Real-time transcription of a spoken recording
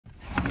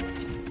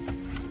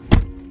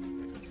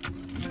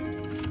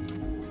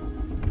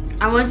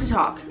I wanted to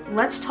talk.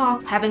 Let's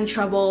talk having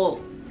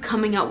trouble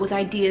coming up with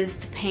ideas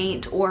to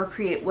paint or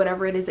create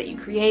whatever it is that you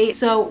create.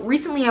 So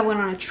recently I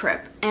went on a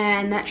trip,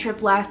 and that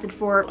trip lasted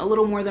for a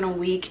little more than a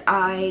week.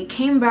 I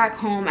came back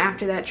home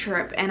after that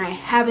trip and I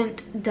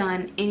haven't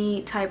done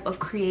any type of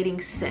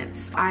creating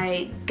since.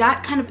 I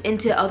got kind of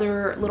into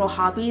other little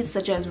hobbies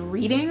such as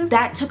reading.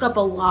 That took up a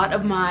lot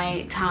of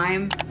my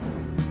time.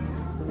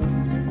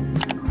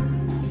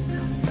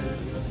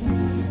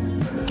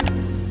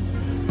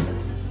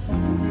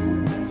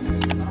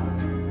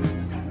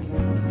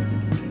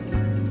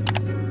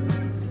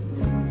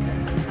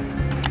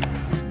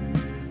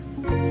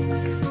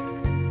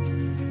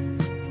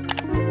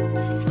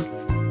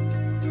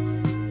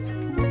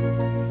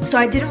 So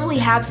I didn't really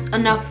have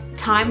enough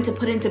time to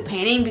put into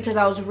painting because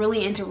I was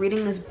really into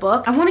reading this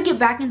book. I want to get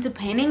back into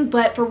painting,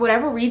 but for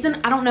whatever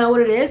reason, I don't know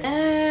what it is.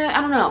 I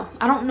don't know.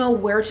 I don't know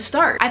where to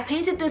start. I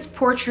painted this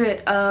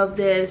portrait of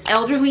this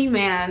elderly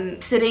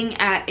man sitting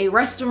at a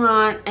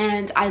restaurant,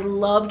 and I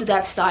loved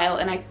that style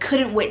and I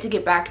couldn't wait to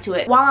get back to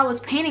it. While I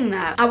was painting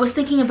that, I was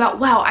thinking about,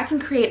 wow, I can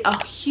create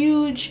a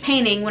huge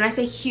painting. When I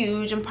say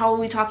huge, I'm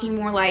probably talking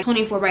more like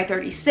 24 by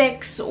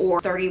 36 or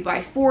 30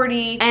 by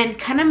 40, and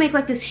kind of make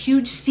like this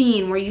huge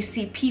scene where you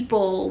see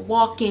people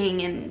walking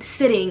and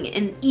sitting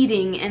and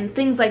eating and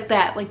things like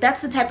that. Like,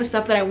 that's the type of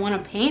stuff that I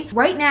want to paint.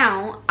 Right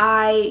now,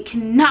 I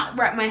cannot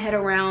wrap my head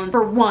around,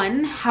 for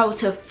one, how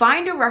to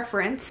find a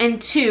reference,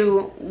 and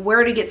two,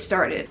 where to get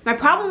started. My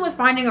problem with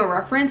finding a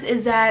reference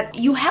is that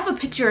you have a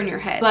picture in your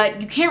head,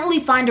 but you can't really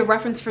find a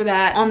reference for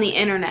that on the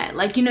internet.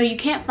 Like, you know, you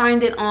can't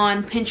find it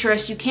on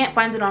Pinterest, you can't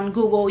find it on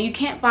Google, you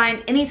can't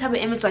find any type of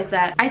image like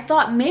that. I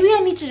thought maybe I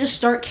need to just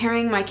start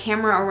carrying my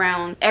camera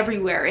around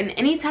everywhere, and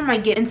anytime I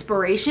get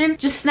inspiration,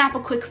 just snap a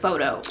quick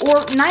photo. Or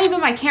not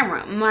even my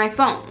camera, my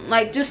phone.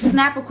 Like, just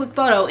snap a quick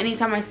photo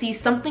anytime I see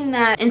something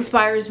that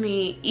inspires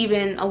me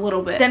even a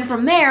little bit. Then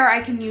from there,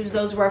 I can use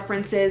those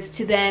references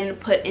to then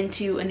put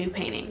into a new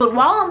painting. But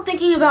while I'm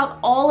thinking about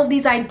all of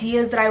these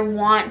ideas that I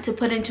want to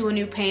put into a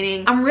new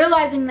painting, I'm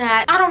realizing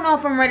that I don't know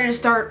if I'm ready to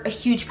start a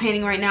huge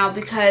painting right now,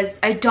 because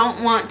I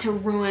don't want to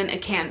ruin a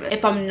canvas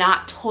if I'm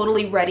not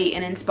totally ready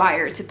and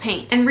inspired to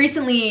paint. And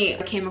recently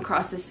I came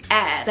across this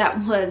ad that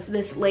was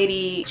this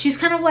lady. She's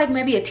kind of like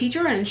maybe a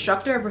teacher, an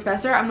instructor, a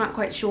professor, I'm not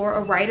quite sure,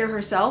 a writer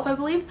herself, I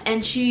believe.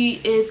 And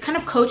she is kind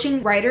of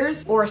coaching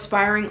writers or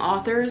aspiring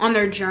authors on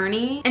their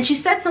journey. And she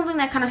said something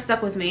that kind of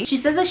stuck with me. She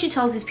says that she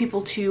tells these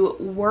people to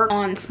work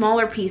on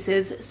smaller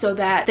pieces so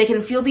that they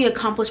can feel the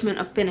accomplishment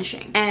of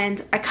finishing.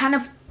 And I kind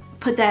of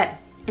put that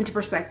into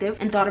perspective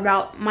and thought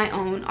about my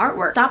own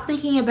artwork. Stop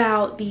thinking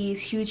about these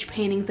huge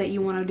paintings that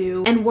you want to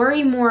do and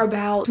worry more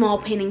about small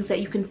paintings that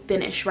you can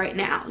finish right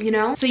now, you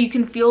know? So you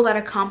can feel that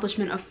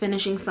accomplishment of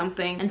finishing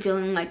something and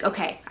feeling like,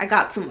 okay, I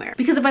got somewhere.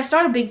 Because if I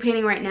start a big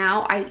painting right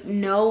now, I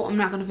know I'm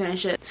not going to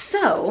finish it.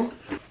 So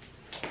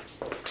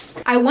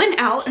I went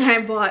out and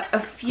I bought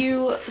a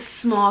few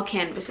small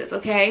canvases,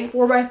 okay?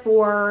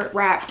 4x4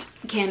 wrapped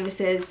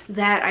canvases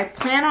that I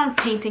plan on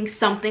painting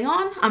something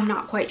on. I'm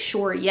not quite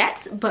sure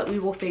yet, but we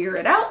will figure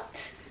it out.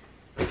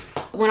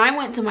 When I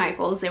went to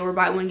Michael's, they were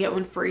buy one get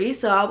one free,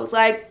 so I was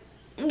like,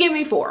 give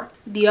me 4.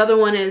 The other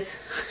one is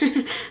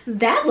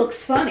that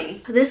looks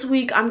funny. This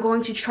week I'm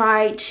going to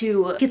try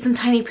to get some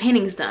tiny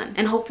paintings done,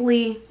 and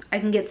hopefully I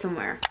can get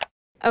somewhere.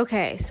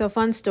 Okay, so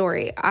fun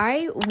story.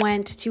 I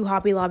went to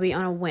Hobby Lobby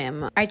on a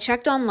whim. I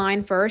checked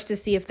online first to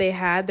see if they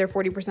had their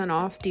 40%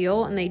 off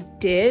deal, and they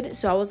did.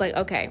 So I was like,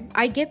 okay.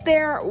 I get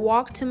there,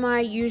 walk to my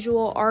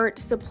usual art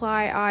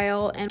supply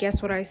aisle, and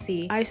guess what I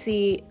see? I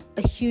see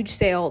a huge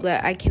sale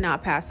that I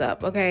cannot pass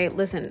up. Okay,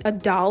 listen,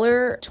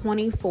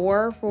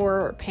 $1.24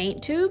 for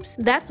paint tubes.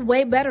 That's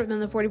way better than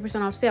the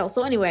 40% off sale.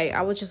 So anyway,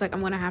 I was just like,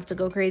 I'm gonna have to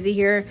go crazy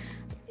here.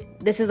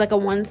 This is like a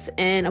once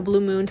in a blue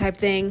moon type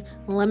thing.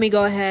 Let me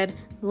go ahead.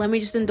 Let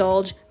me just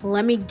indulge.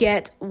 Let me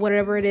get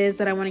whatever it is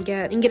that I want to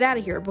get and get out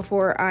of here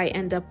before I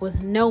end up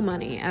with no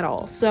money at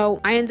all.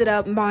 So I ended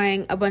up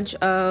buying a bunch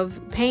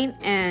of paint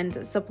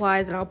and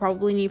supplies that I'll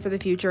probably need for the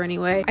future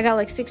anyway. I got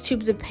like 6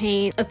 tubes of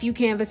paint, a few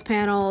canvas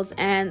panels,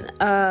 and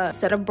a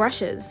set of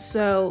brushes.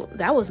 So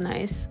that was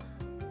nice.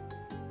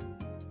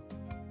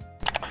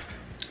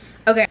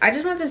 Okay, I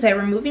just want to say,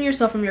 removing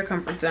yourself from your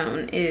comfort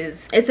zone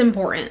it's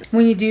important.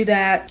 When you do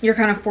that, you're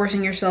kind of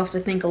forcing yourself to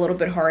think a little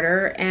bit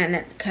harder, and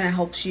it kind of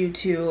helps you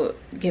to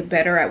get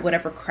better at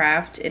whatever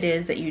craft it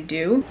is that you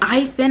do.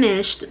 I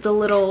finished the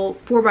little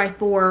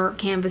 4x4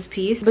 canvas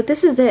piece, but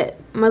this is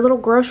it. My little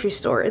grocery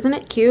store. Isn't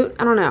it cute?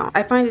 I don't know.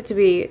 I find it to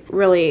be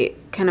really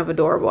kind of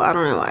adorable. I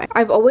don't know why.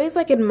 I've always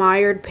like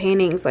admired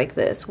paintings like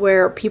this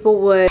where people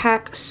would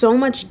pack so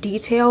much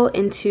detail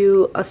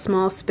into a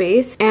small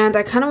space, and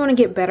I kind of want to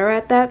get better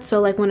at that.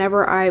 So like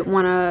whenever I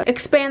want to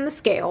expand the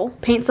scale,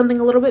 paint something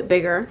a little bit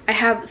bigger. I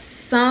have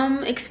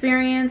some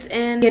experience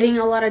in getting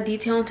a lot of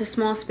detail into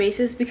small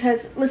spaces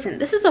because listen,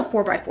 this is a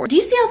 4x4. Do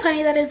you see how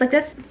tiny that is? Like,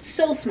 that's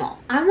so small.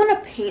 I want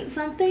to paint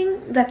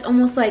something that's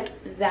almost like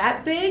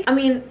that big. I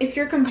mean, if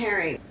you're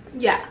comparing,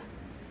 yeah,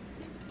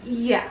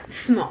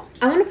 small.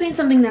 I want to paint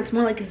something that's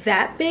more like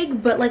that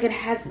big, but like it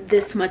has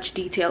this much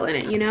detail in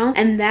it, you know?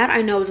 And that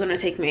I know is gonna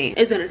take me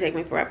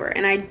forever.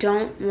 And I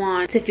don't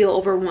want to feel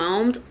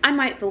overwhelmed. I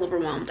might feel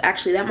overwhelmed.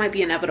 Actually, that might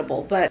be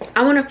inevitable, but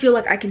I want to feel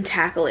like I can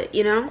tackle it,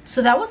 you know?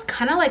 So that was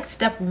kind of like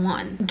step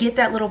one. Get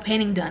that little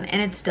painting done,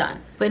 and it's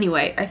done. But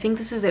anyway, I think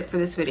this is it for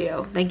this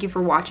video. Thank you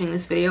for watching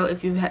this video.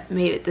 If you've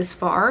made it this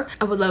far,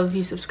 I would love if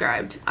you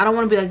subscribed. I don't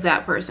want to be like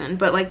that person,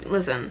 but like,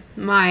 listen,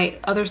 my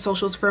other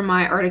socials for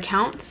my art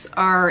accounts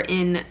are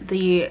in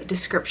the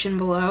description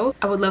below.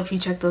 I would love if you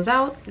check those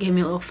out. Give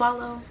me a little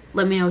follow.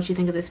 Let me know what you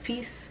think of this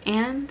piece.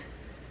 And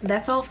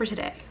that's all for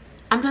today.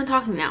 I'm done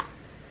talking now.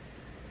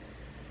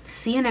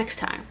 See you next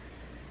time.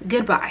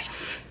 Goodbye.